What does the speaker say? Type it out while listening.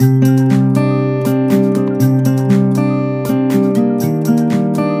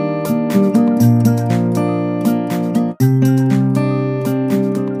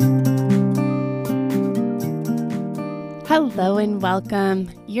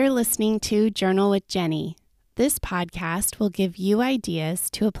You're listening to Journal with Jenny. This podcast will give you ideas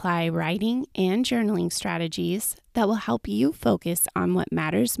to apply writing and journaling strategies that will help you focus on what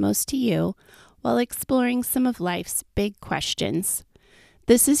matters most to you while exploring some of life's big questions.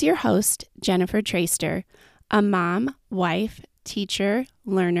 This is your host, Jennifer Traister, a mom, wife, teacher,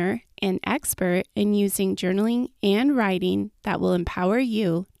 learner, and expert in using journaling and writing that will empower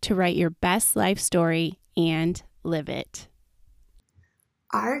you to write your best life story and live it.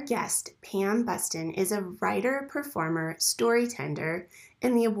 Our guest, Pam Bustin, is a writer, performer, storyteller,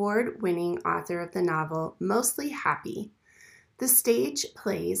 and the award-winning author of the novel Mostly Happy. The stage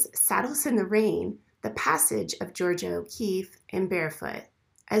plays Saddles in the Rain, The Passage of Georgia O'Keeffe, and Barefoot,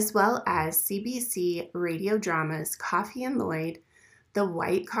 as well as CBC radio dramas Coffee and Lloyd, The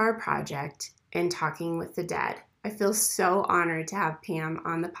White Car Project, and Talking with the Dead. I feel so honored to have Pam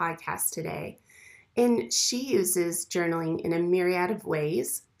on the podcast today. And she uses journaling in a myriad of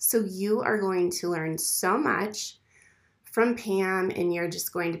ways. So you are going to learn so much from Pam, and you're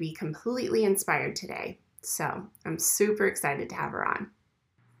just going to be completely inspired today. So I'm super excited to have her on.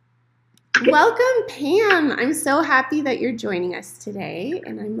 Welcome, Pam. I'm so happy that you're joining us today,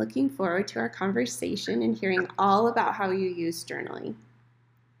 and I'm looking forward to our conversation and hearing all about how you use journaling.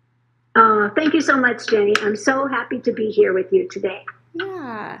 Thank you so much, Jenny. I'm so happy to be here with you today.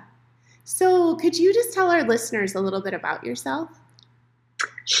 Yeah. So could you just tell our listeners a little bit about yourself?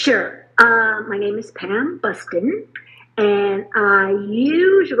 Sure. My name is Pam Bustin, and I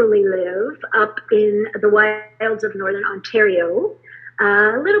usually live up in the wilds of Northern Ontario,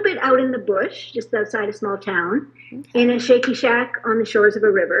 a little bit out in the bush, just outside a small town, in a shaky shack on the shores of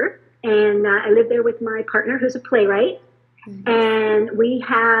a river. And I live there with my partner, who's a playwright, and we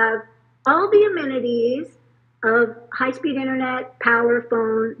have all the amenities of high-speed internet, power,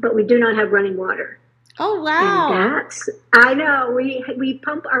 phone, but we do not have running water. Oh, wow. And I know, we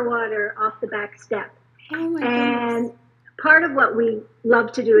pump our water off the back step. Oh, my and goodness. Part of what we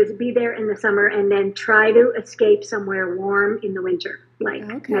love to do is be there in the summer and then try to escape somewhere warm in the winter, like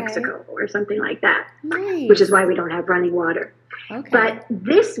Mexico or something like that, Nice. Which is why we don't have running water. Okay. But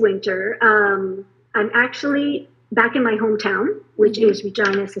this winter, I'm actually back in my hometown, which is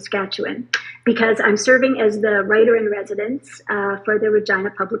Regina, Saskatchewan, because I'm serving as the writer-in-residence for the Regina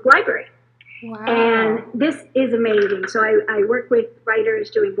Public Library. Wow. And this is amazing. So I work with writers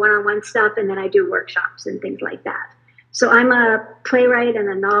doing one-on-one stuff, and then I do workshops and things like that. So I'm a playwright and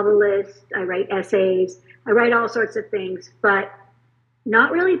a novelist. I write essays. I write all sorts of things, but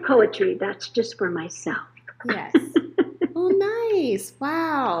not really poetry. That's just for myself. Yes. Oh, nice.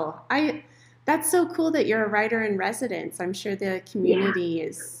 Wow. That's so cool that you're a writer in residence. I'm sure the community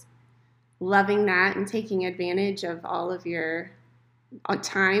is loving that and taking advantage of all of your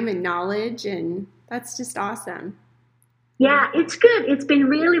time and knowledge, and that's just awesome. Yeah, it's good. It's been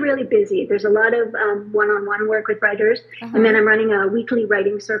really, really busy. There's a lot of one-on-one work with writers, and then I'm running a weekly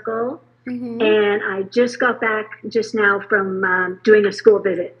writing circle, and I just got back just now from doing a school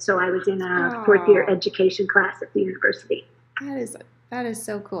visit. So I was in a fourth-year education class at the university. That is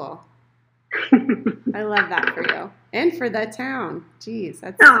so cool. I love that for you and for the town. Jeez,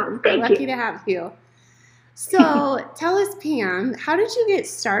 that's lucky to have you. So tell us, Pam, how did you get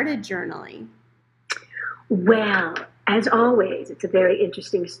started journaling? Well, as always, it's a very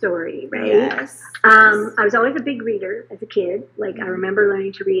interesting story, right? Yes. I was always a big reader as a kid. Like, I remember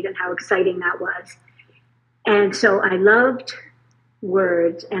learning to read and how exciting that was. And so I loved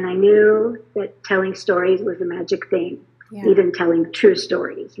words, and I knew that telling stories was a magic thing. Yeah. Even telling true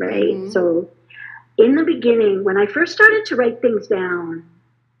stories, right? So in the beginning, when I first started to write things down,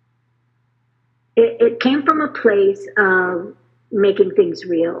 it came from a place of making things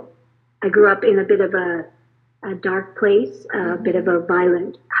real. I grew up in a bit of a dark place, a bit of a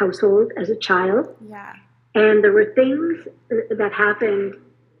violent household as a child. Yeah. And there were things that happened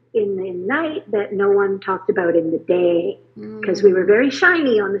in the night that no one talked about in the day because we were very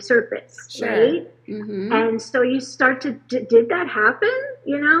shiny on the surface, right? And so you start to, did that happen,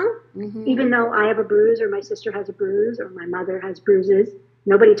 you know? Even though I have a bruise or my sister has a bruise or my mother has bruises,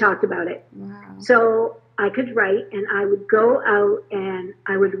 nobody talked about it. Wow. So I could write, and I would go out and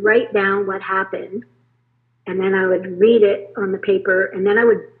I would write down what happened, and then I would read it on the paper, and then I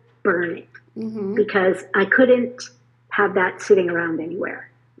would burn it because I couldn't have that sitting around anywhere.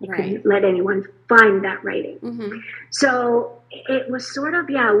 I couldn't let anyone find that writing. So it was sort of,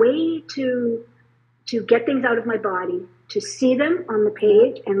 a way to get things out of my body, to see them on the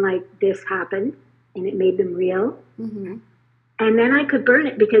page and like, this happened, and it made them real. And then I could burn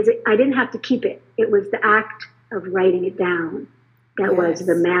it because I didn't have to keep it. It was the act of writing it down that was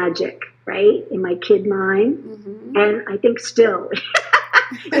the magic, right, in my kid mind. And I think still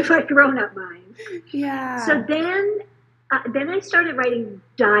It's like grown-up mind. Yeah. So then I started writing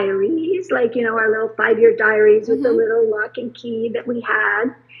diaries, like, our little 5-year diaries with the little lock and key that we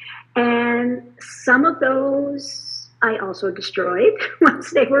had. And some of those I also destroyed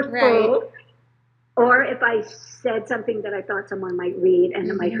once they were full. Or if I said something that I thought someone might read and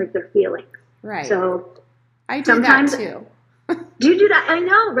it might hurt their feelings. Right. So I do that too. Do you do that? I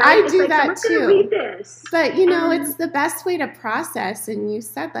know, right? I do that too. Gonna read this. But, it's the best way to process. And you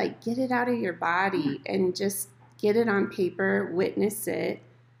said, get it out of your body and just get it on paper, witness it,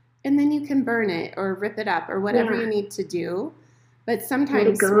 and then you can burn it or rip it up or whatever you need to do. But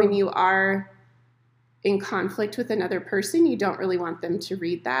sometimes when you are in conflict with another person, you don't really want them to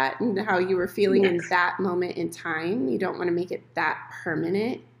read that and how you were feeling in that moment in time. You don't want to make it that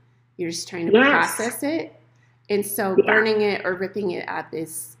permanent. You're just trying to process it. And so burning it or ripping it up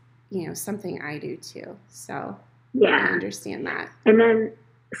is, something I do too. So I understand that. And then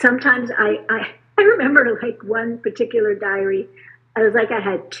sometimes I remember one particular diary. I was I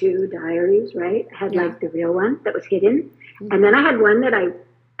had 2 diaries, right? I had the real one that was hidden. And then I had one that I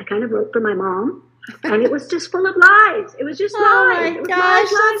kind of wrote for my mom. And it was just full of lies. It was just lies. It was lies.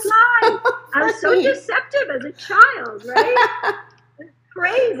 I was so deceptive as a child, right?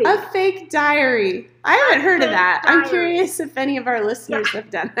 Crazy. A fake diary. I haven't heard of that. I'm curious if any of our listeners have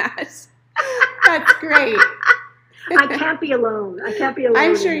done that. That's great. I can't be alone.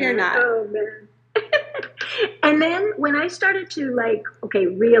 I'm sure you're not. Oh, man. And then when I started to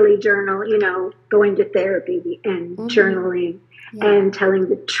really journal, going to therapy and journaling and telling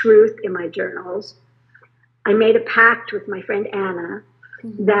the truth in my journals, I made a pact with my friend Anna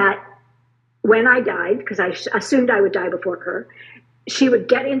that when I died, because I assumed I would die before her, she would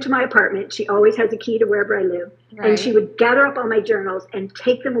get into my apartment. She always has a key to wherever I live. Right. And she would gather up all my journals and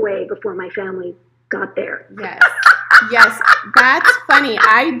take them away before my family got there. Yes. Yes, that's funny.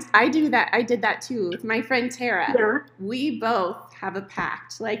 I do that. I did that too with my friend Tara. Yeah. We both have a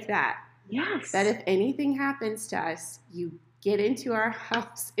pact like that. Yes. That if anything happens to us, you get into our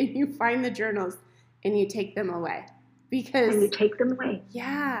house and you find the journals and you take them away. And you take them away.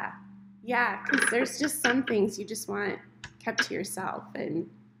 Yeah. Yeah, because there's just some things you just want kept to yourself and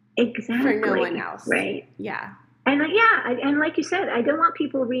for no one else. Right. Yeah. And and like you said, I don't want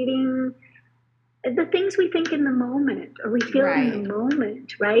people reading the things we think in the moment or we feel in the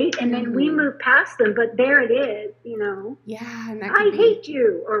moment, right? And then we move past them, but there it is, Yeah, and that I hate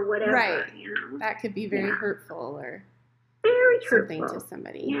you or whatever. Right. That could be very hurtful or very something hurtful to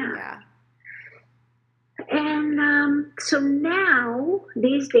somebody. Yeah. And so now,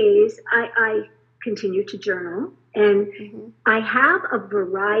 these days, I continue to journal, and I have a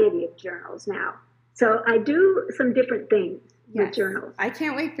variety of journals now. So I do some different things with journals. I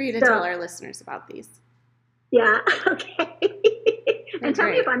can't wait for you to tell our listeners about these. Yeah, okay. And tell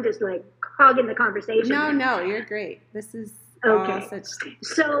me if I'm just hogging the conversation. No, you're great. This is all such...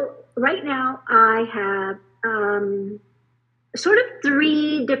 So right now I have sort of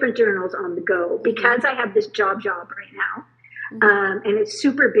 3 different journals on the go because I have this job right now. And it's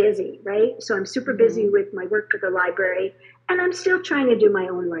super busy, right? So I'm super busy with my work for the library, and I'm still trying to do my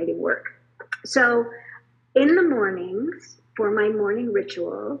own writing work. So in the mornings, for my morning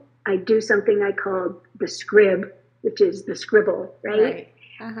ritual, I do something I call the scrib, which is the scribble, right?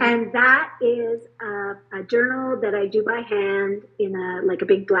 And that is a journal that I do by hand in a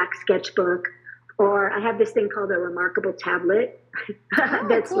big black sketchbook. Or I have this thing called a remarkable tablet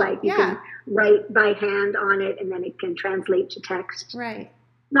that's cool. You can write by hand on it and then it can translate to text. Right.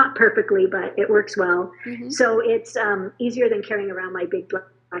 Not perfectly, but it works well. So it's easier than carrying around my big black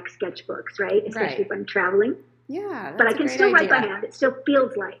sketchbooks, right? Especially if I'm traveling. Yeah. But I can still write by hand. It still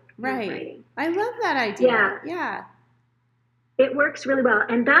feels like writing. I love that idea. Yeah. It works really well.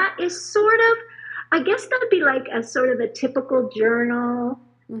 And that is sort of, I guess that would be like a sort of a typical journal.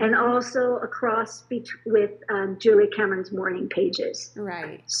 And also a cross with Julia Cameron's morning pages.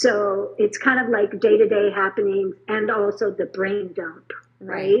 Right. So it's kind of like day-to-day happenings and also the brain dump,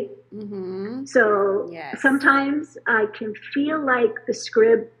 right? So sometimes I can feel like the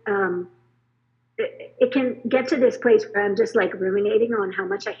scrib, it can get to this place where I'm just ruminating on how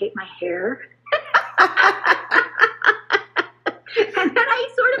much I hate my hair. And then I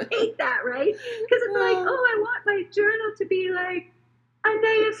sort of hate that, right? Because it's I want my journal to be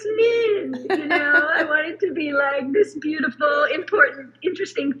Anais Nin, I want it to be this beautiful, important,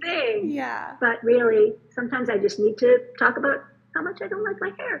 interesting thing. Yeah. But really, sometimes I just need to talk about how much I don't like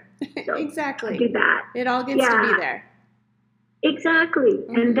my hair. So exactly. I do that. It all gets to be there. Exactly.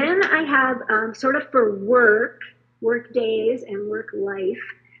 And then I have sort of for work days and work life,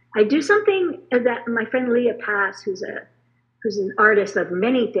 I do something that my friend Leah Pass, who's a who's an artist of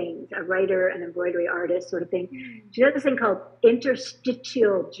many things, a writer, an embroidery artist sort of thing. She does this thing called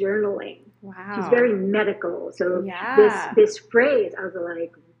interstitial journaling. Wow. She's very medical. So this phrase, I was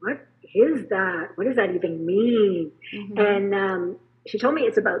like, what is that? What does that even mean? Mm-hmm. And she told me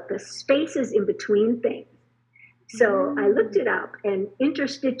it's about the spaces in between things. So I looked it up, and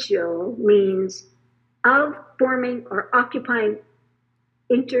interstitial means of forming or occupying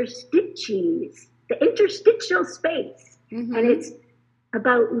interstices, the interstitial space. Mm-hmm. And it's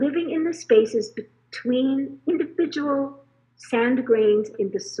about living in the spaces between individual sand grains in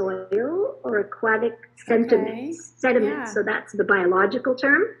the soil or aquatic sediments. Yeah. So that's the biological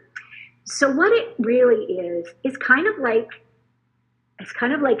term. So what it really is kind of like, it's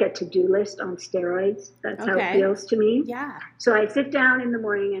kind of like a to-do list on steroids. That's how it feels to me. Yeah. So I sit down in the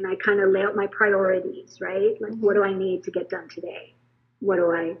morning and I kind of lay out my priorities, right? Like, what do I need to get done today? What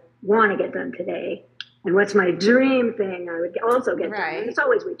do I want to get done today? And what's my dream thing I would also get done? And it's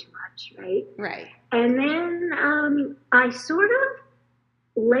always way too much, right? Right. And then I sort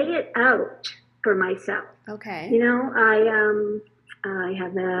of lay it out for myself. Okay. You know, I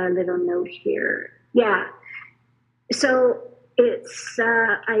have a little note here. Yeah. So it's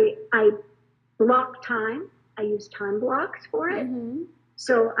I block time. I use time blocks for it. Mm-hmm.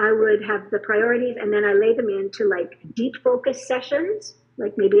 So I would have the priorities, and then I lay them into like deep focus sessions.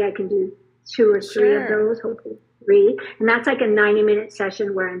 Like maybe I can do 2 or 3 of those, hopefully 3. And that's like a 90-minute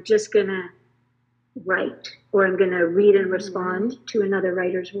session where I'm just gonna write, or I'm gonna read and respond to another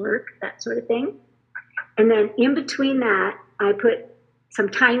writer's work, that sort of thing. And then in between that, I put some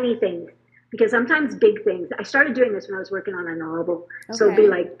tiny things. Because sometimes big things, I started doing this when I was working on a novel. Okay. So it'd be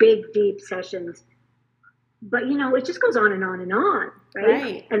like big, deep sessions. But, you know, it just goes on and on and on,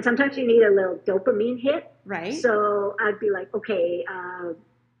 right? And sometimes you need a little dopamine hit. Right. So I'd be like, okay,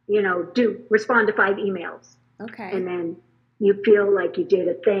 you know, respond to 5 emails. Okay. And then you feel like you did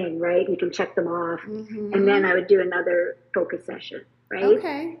a thing, right? You can check them off. Mm-hmm. And then I would do another focus session, right?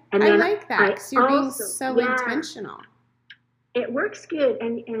 Okay. And then I like that, because you're being so intentional. It works good.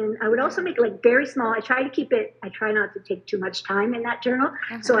 And I would also make like very small, I try not to take too much time in that journal.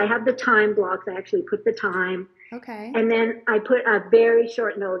 Uh-huh. So I have the time blocks. I actually put the time. Okay. And then I put a very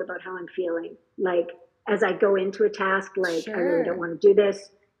short note about how I'm feeling. Like as I go into a task, like I really don't want to do this.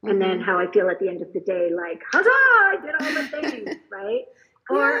 Mm-hmm. And then how I feel at the end of the day, like, huzzah, I did all the things, right?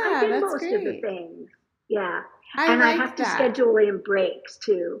 Or I did most of the things. Yeah. And I have to schedule in breaks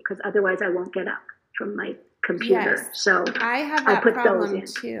too, because otherwise I won't get up from my computer. Yes. So I have that problem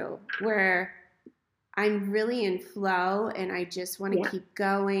too, where I'm really in flow and I just want to keep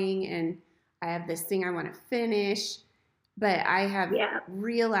going, and I have this thing I want to finish, but I have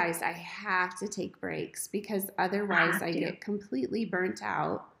realized I have to take breaks, because otherwise I get completely burnt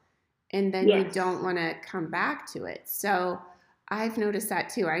out, and then you don't want to come back to it. So I've noticed that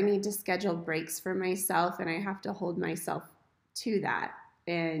too. I need to schedule breaks for myself, and I have to hold myself to that.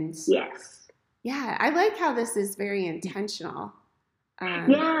 And yeah, I like how this is very intentional.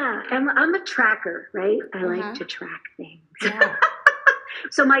 I'm a tracker, right? I like to track things. Yeah.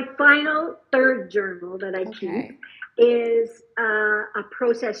 So my final 3rd journal that I keep is a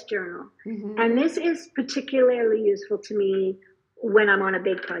process journal. Mm-hmm. And this is particularly useful to me when I'm on a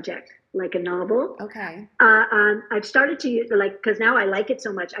big project, like a novel. Okay. I've started to use because now I like it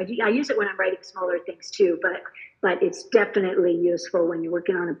so much. I use it when I'm writing smaller things too, but it's definitely useful when you're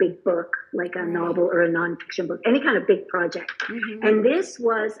working on a big book, like a novel or a nonfiction book, any kind of big project. Mm-hmm. And this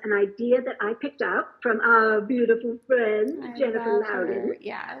was an idea that I picked up from our beautiful friend, Jennifer Loudon.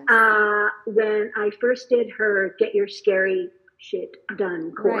 Yes. When I first did her Get Your Scary Shit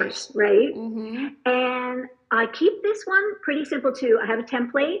Done course, right? Mm-hmm. And I keep this one pretty simple too. I have a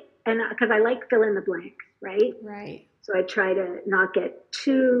template, and because I like fill in the blanks, right? Right. So I try to not get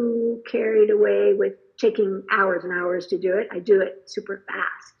too carried away with taking hours and hours to do it. I do it super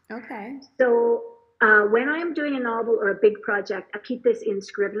fast. Okay. So when I'm doing a novel or a big project, I keep this in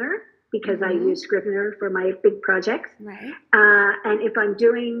Scrivener, because I use Scrivener for my big projects. Right. And if I'm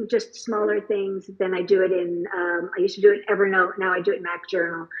doing just smaller things, then I do it in, I used to do it in Evernote. Now I do it in Mac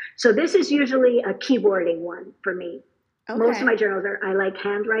Journal. So this is usually a keyboarding one for me. Okay. Most of my journals I like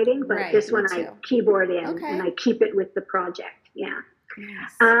handwriting, but this one I keyboard in, and I keep it with the project. Yeah.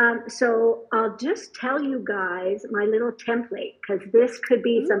 Yes. So I'll just tell you guys my little template, because this could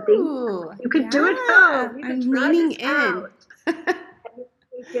be something you could do at home. I'm leaning in.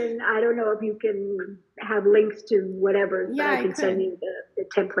 I don't know if you can have links to whatever, but I can send you the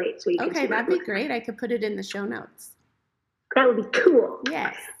template so you can see. Okay, that'd be great. I could put it in the show notes. That would be cool.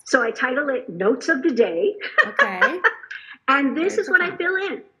 Yes. So I title it Notes of the Day. Okay. And this is what I fill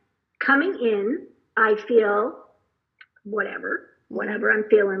in. Coming in, I feel whatever I'm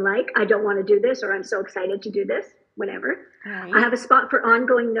feeling like. I don't want to do this, or I'm so excited to do this, whatever. Right. I have a spot for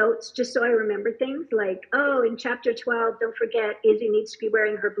ongoing notes just so I remember things like, oh, in chapter 12, don't forget Izzy needs to be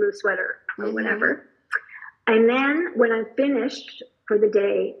wearing her blue sweater or whatever. And then when I'm finished for the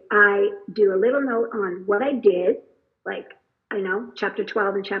day, I do a little note on what I did, like, I know, chapter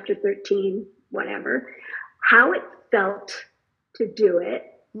 12 and chapter 13, whatever, how it felt to do it,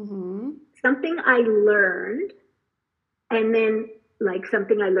 something I learned, and then like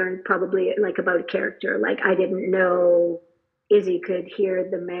something I learned probably like about a character, like I didn't know Izzy could hear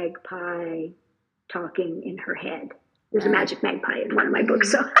the magpie talking in her head. There's a magic magpie in one of my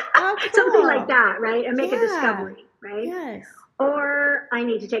books, so cool. something like that, right? And make a discovery, right? Yes. Or I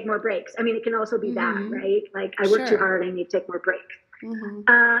need to take more breaks. I mean, it can also be that, right? Like I work too hard, I need to take more breaks.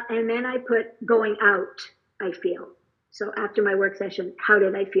 And then I put going out, I feel. So after my work session, how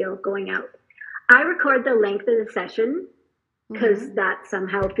did I feel going out? I record the length of the session because that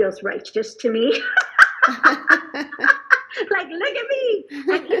somehow feels righteous to me. Like, look at me.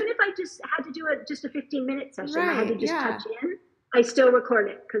 And even if I just had to do just a 15-minute session, I had to just touch in, I still record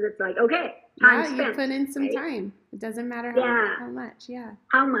it because it's like, okay, time spent. You put in some time. It doesn't matter how much.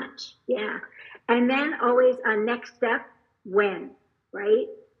 How much, And then always a next step, when, right?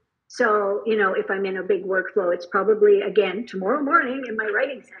 So, you know, if I'm in a big workflow, it's probably, again, tomorrow morning in my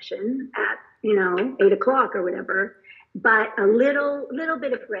writing session at, 8 o'clock or whatever, but a little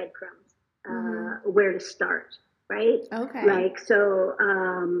bit of breadcrumbs, where to start, right? Okay. Like, so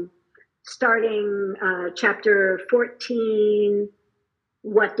starting chapter 14,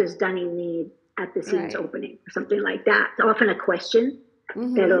 what does Dunning need at the scene's opening? Or something like that. It's often a question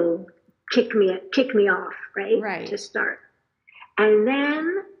that'll kick me off, right? To start. And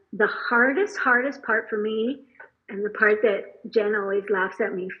then the hardest part for me, and the part that Jen always laughs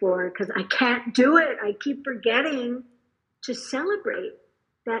at me for, because I can't do it, I keep forgetting to celebrate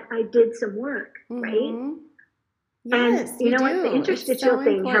that I did some work, right? Yes, and you know what? The interstitial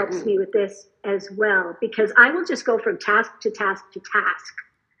thing helps me with this as well, because I will just go from task to task to task,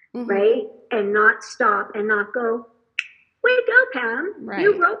 right? And not stop and not go, way to go, Pam.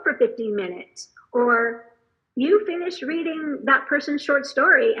 You wrote for 15 minutes. Or you finished reading that person's short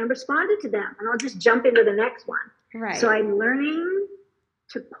story and responded to them, and I'll just jump into the next one. Right. So I'm learning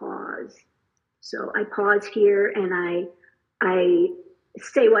to pause. So I pause here and I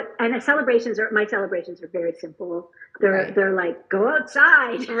say what, and my celebrations are very simple. They're like, go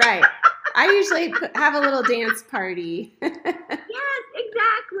outside. Right. I usually have a little dance party. Yes,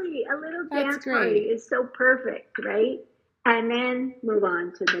 exactly. A little dance party is so perfect, right? And then move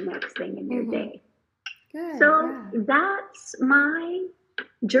on to the next thing in your day. Good. So that's my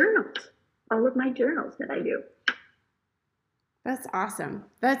journals, all of my journals that I do. That's awesome.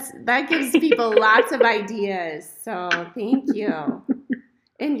 That gives people lots of ideas. So thank you.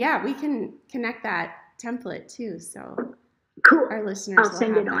 And we can connect that template too. So cool. Our listeners I'll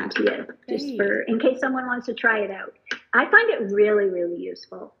send it on to you just in case someone wants to try it out. I find it really, really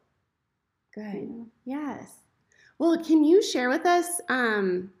useful. Good. Yes. Well, can you share with us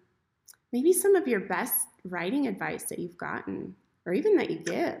maybe some of your best writing advice that you've gotten, or even that you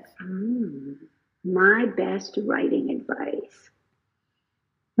give? My best writing advice.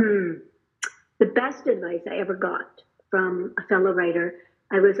 The best advice I ever got from a fellow writer.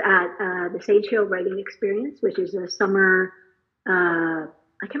 I was at the Sage Hill Writing Experience, which is a summer, I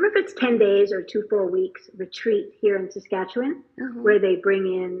can't remember if it's 10 days or 2 full weeks retreat here in Saskatchewan, where they bring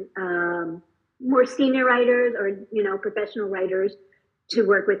in more senior writers or, professional writers to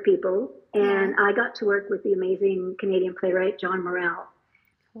work with people. And I got to work with the amazing Canadian playwright, John Morrell.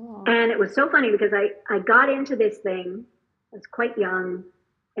 Cool. And it was so funny because I got into this thing, I was quite young,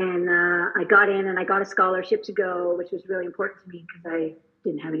 and I got in and I got a scholarship to go, which was really important to me because I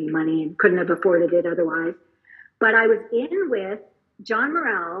didn't have any money and couldn't have afforded it otherwise. But I was in with John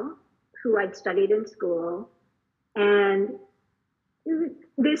Morrell, who I'd studied in school, and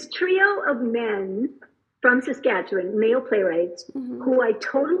this trio of men from Saskatchewan, male playwrights, who I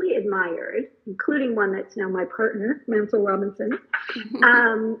totally admired, including one that's now my partner, Mansell Robinson,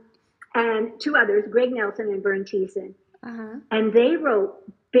 and 2 others, Greg Nelson and Vern Thiessen. And they wrote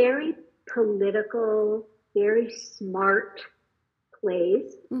very political, very smart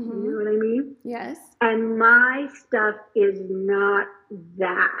plays. You know what I mean? Yes. And my stuff is not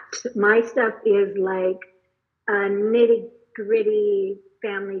that. My stuff is like nitty-gritty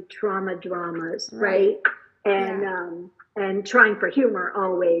family trauma dramas, right? And trying for humor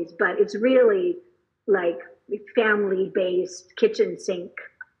always, but it's really like family-based kitchen sink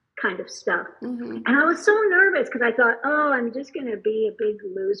kind of stuff. And I was so nervous because I thought, oh, I'm just going to be a big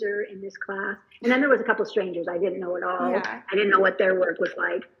loser in this class. And then there was a couple of strangers I didn't know at all. Yeah. I didn't know what their work was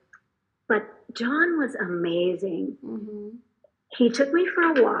like. But John was amazing. He took me for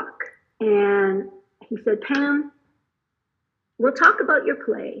a walk and he said, Pam, we'll talk about your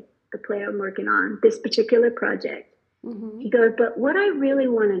play, the play I'm working on, this particular project. He goes, but what I really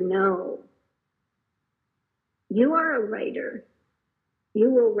want to know, you are a writer. You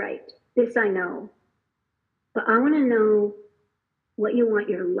will write. This I know. But I want to know what you want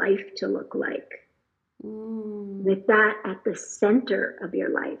your life to look like. With that at the center of your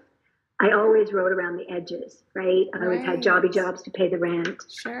life. I always wrote around the edges, right? I always had jobby jobs to pay the rent,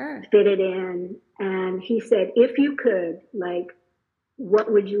 fit it in. And he said, if you could, like,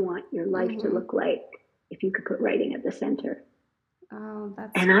 what would you want your life to look like if you could put writing at the center? Oh,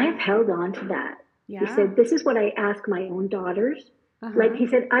 that's and I've held on to that. Yeah. He said, this is what I ask my own daughters. Like he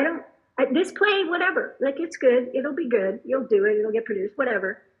said, this play, whatever, like it's good. It'll be good. You'll do it. It'll get produced,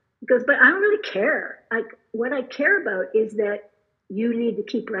 whatever. He goes, but I don't really care. Like what I care about is that you need to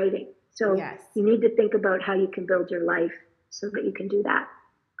keep writing. So you need to think about how you can build your life so that you can do that.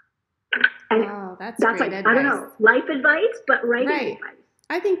 And that's like, advice. I don't know, life advice, but writing advice.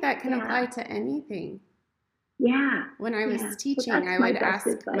 I think that can apply to anything. Yeah. When I was teaching, I would ask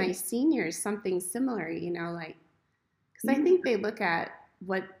my seniors something similar, you know, like, because I think they look at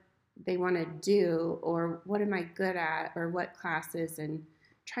what they want to do or what am I good at or what classes and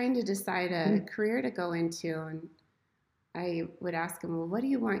trying to decide a career to go into. And I would ask them, well, what do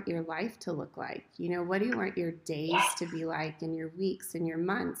you want your life to look like? You know, what do you want your days to be like and your weeks and your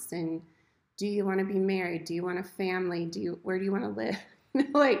months? And do you want to be married? Do you want a family? Where do you want to live?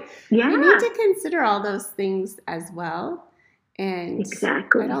 Like, you need to consider all those things as well. And I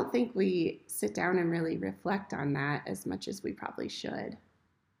don't think we sit down and really reflect on that as much as we probably should.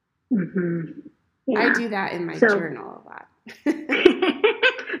 I do that in my journal a lot.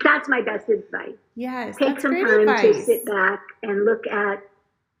 That's my best advice. Yes. Take some time to sit back and look at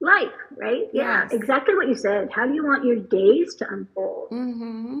life, right? Yeah, exactly what you said. How do you want your days to unfold?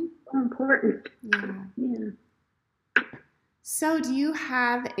 So important. Yeah. So do you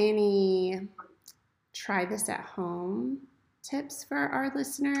have any try this at home tips for our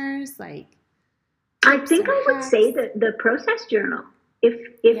listeners? Like, I think I would say that the process journal.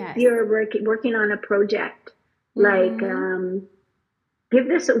 If you're working on a project, like give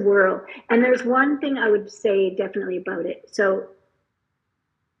this a whirl. And there's one thing I would say definitely about it. So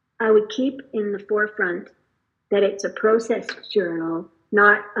I would keep in the forefront that it's a process journal,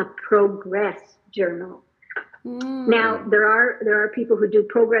 not a progress journal. Now there are people who do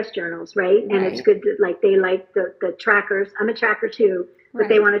progress journals, right? And it's good to, like, they like the trackers. I'm a tracker too, but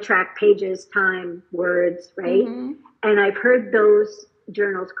they want to track pages, time, words, right? And I've heard those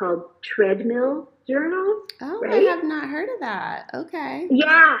journals called treadmill journals. Oh, right? I have not heard of that. Okay.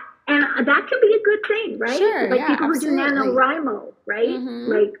 Yeah. And that can be a good thing, right? Sure, like people who do NaNoWriMo, right?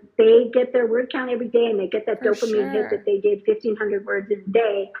 Like they get their word count every day and they get that dopamine hit that they did 1,500 words in a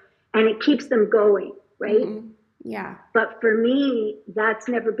day and it keeps them going, right? Yeah. But for me, that's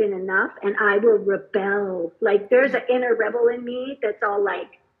never been enough and I will rebel. Like there's an inner rebel in me that's all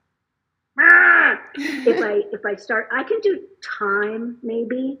like, if I start, I can do time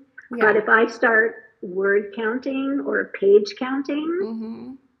maybe, but if I start word counting or page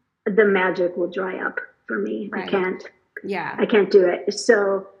counting, the magic will dry up for me. I can't do it.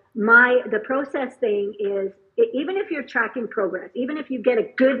 So the process thing is, even if you're tracking progress, even if you get a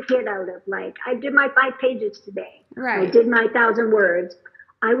good hit out of, like, I did my 5 pages today, I did my 1,000 words,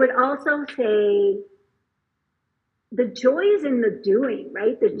 I would also say the joy is in the doing,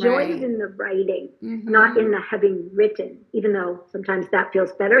 right? The joy is in the writing, not in the having written, even though sometimes that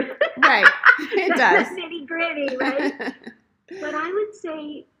feels better. Right. It does. The nitty gritty, right? But I would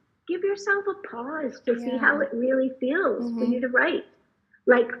say, give yourself a pause to see how it really feels for you to write.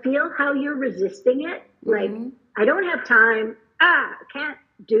 Like, feel how you're resisting it. Like, I don't have time. I can't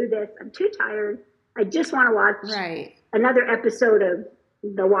do this. I'm too tired. I just want to watch another episode of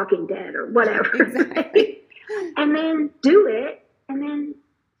The Walking Dead or whatever. Exactly. And then do it, and then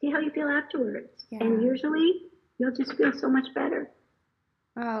see how you feel afterwards. And usually, you'll just feel so much better.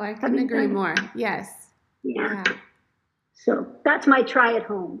 Oh, I couldn't agree more. Yes. Yeah. So that's my try at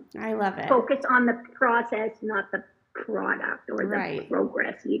home. I love it. Focus on the process, not the product or the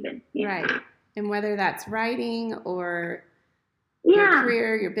progress even. Right. And whether that's writing or your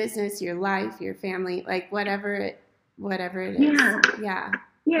career, your business, your life, your family, like whatever it is. Yeah.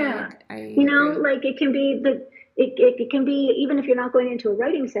 You know, like it can be it can be, even if you're not going into a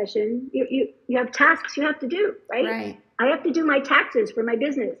writing session, you have tasks you have to do, right? I have to do my taxes for my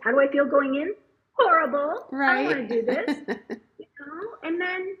business. How do I feel going in? Horrible. Right. I don't want to do this. And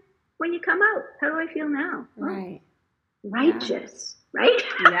then when you come out, how do I feel now? Right. Righteous, right?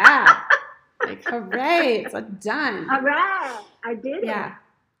 Yeah. Like, hooray, it's done. All right. I did it.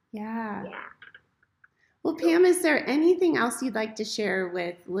 Yeah. Well, Pam, is there anything else you'd like to share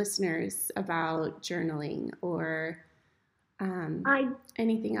with listeners about journaling or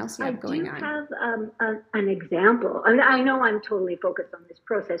anything else you have going on? I do have an example. I know I'm totally focused on this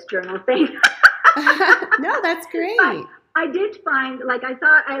process journal thing. No, that's great. But I did find,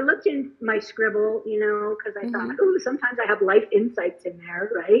 I looked in my scribble, because I thought, sometimes I have life insights in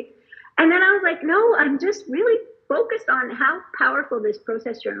there, right? And then I was like, no, I'm just really focused on how powerful this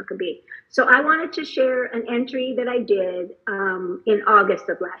process journal could be. So I wanted to share an entry that I did in August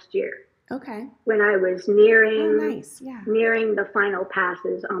of last year. Okay. When I was nearing the final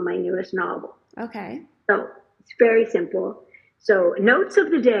passes on my newest novel. Okay. So it's very simple. So notes of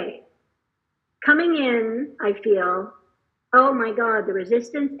the day. Coming in, I feel, oh my God, the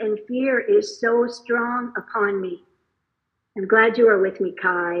resistance and fear is so strong upon me. I'm glad you are with me,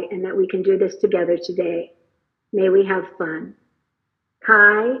 Kai, and that we can do this together today. May we have fun.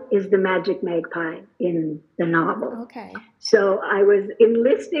 Kai is the magic magpie in the novel. Okay. So I was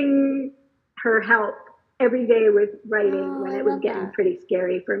enlisting her help every day with writing when it was getting pretty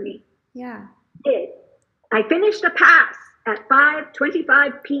scary for me. Yeah. I finished a pass at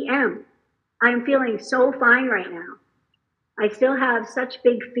 5:25 p.m. I'm feeling so fine right now. I still have such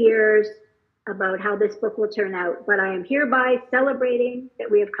big fears about how this book will turn out, but I am hereby celebrating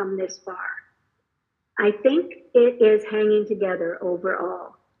that we have come this far. I think it is hanging together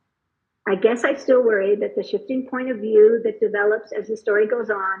overall. I guess I still worry that the shifting point of view that develops as the story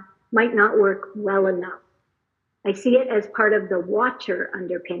goes on might not work well enough. I see it as part of the watcher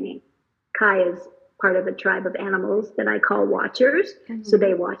underpinning. Kai is part of a tribe of animals that I call watchers, so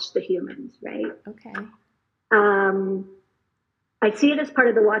they watch the humans, right? Okay. I see it as part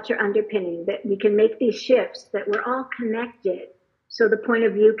of the watcher underpinning, that we can make these shifts, that we're all connected, so the point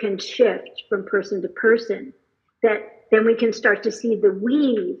of view can shift from person to person, that then we can start to see the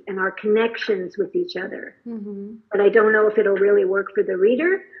weave and our connections with each other. But I don't know if it'll really work for the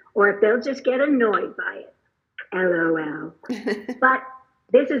reader or if they'll just get annoyed by it. LOL. But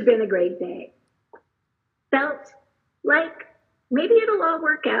this has been a great day. Felt like maybe it'll all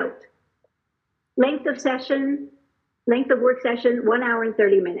work out. Length of work session, 1 hour and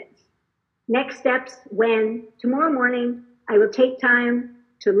 30 minutes. Next steps, when tomorrow morning I will take time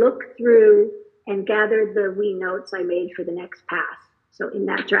to look through and gather the wee notes I made for the next pass. So in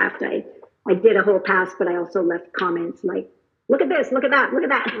that draft, I did a whole pass, but I also left comments like, look at this, look at that, look at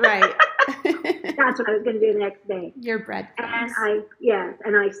that. Right. That's what I was going to do the next day. Your breadcrumbs.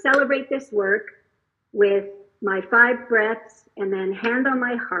 And I celebrate this work with my 5 breaths and then hand on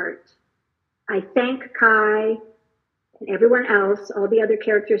my heart. I thank Kai and everyone else, all the other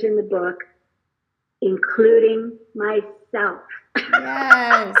characters in the book, including myself.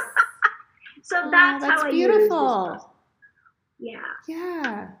 Yes. So that's how I beautiful.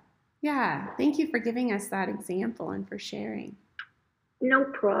 Yeah. Yeah. Thank you for giving us that example and for sharing. No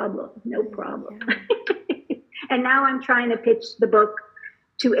problem. Yeah. And now I'm trying to pitch the book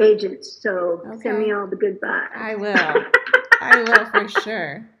to agents. So send me all the good vibes. I will for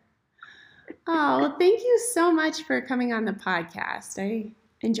sure. Oh, well, thank you so much for coming on the podcast. I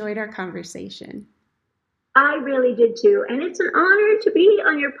enjoyed our conversation. I really did too. And it's an honor to be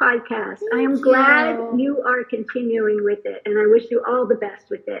on your podcast. I am glad you are continuing with it. And I wish you all the best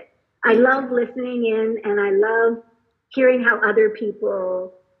with it. I love listening in, and I love hearing how other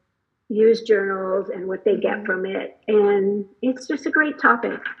people use journals and what they get from it. And it's just a great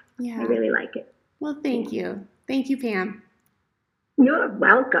topic. Yeah. I really like it. Well, thank you. Thank you, Pam. You're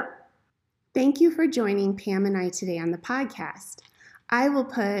welcome. Thank you for joining Pam and I today on the podcast. I will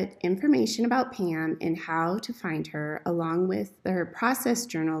put information about Pam and how to find her along with her process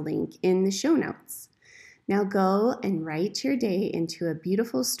journal link in the show notes. Now go and write your day into a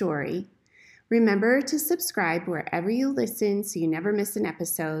beautiful story. Remember to subscribe wherever you listen so you never miss an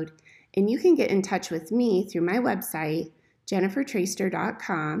episode. And you can get in touch with me through my website,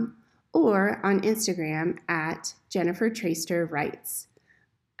 jennifertraster.com, or on Instagram at jennifertrasterwrites.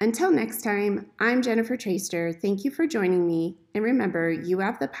 Until next time, I'm Jennifer Traster. Thank you for joining me. And remember, you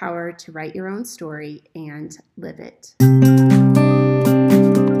have the power to write your own story and live it.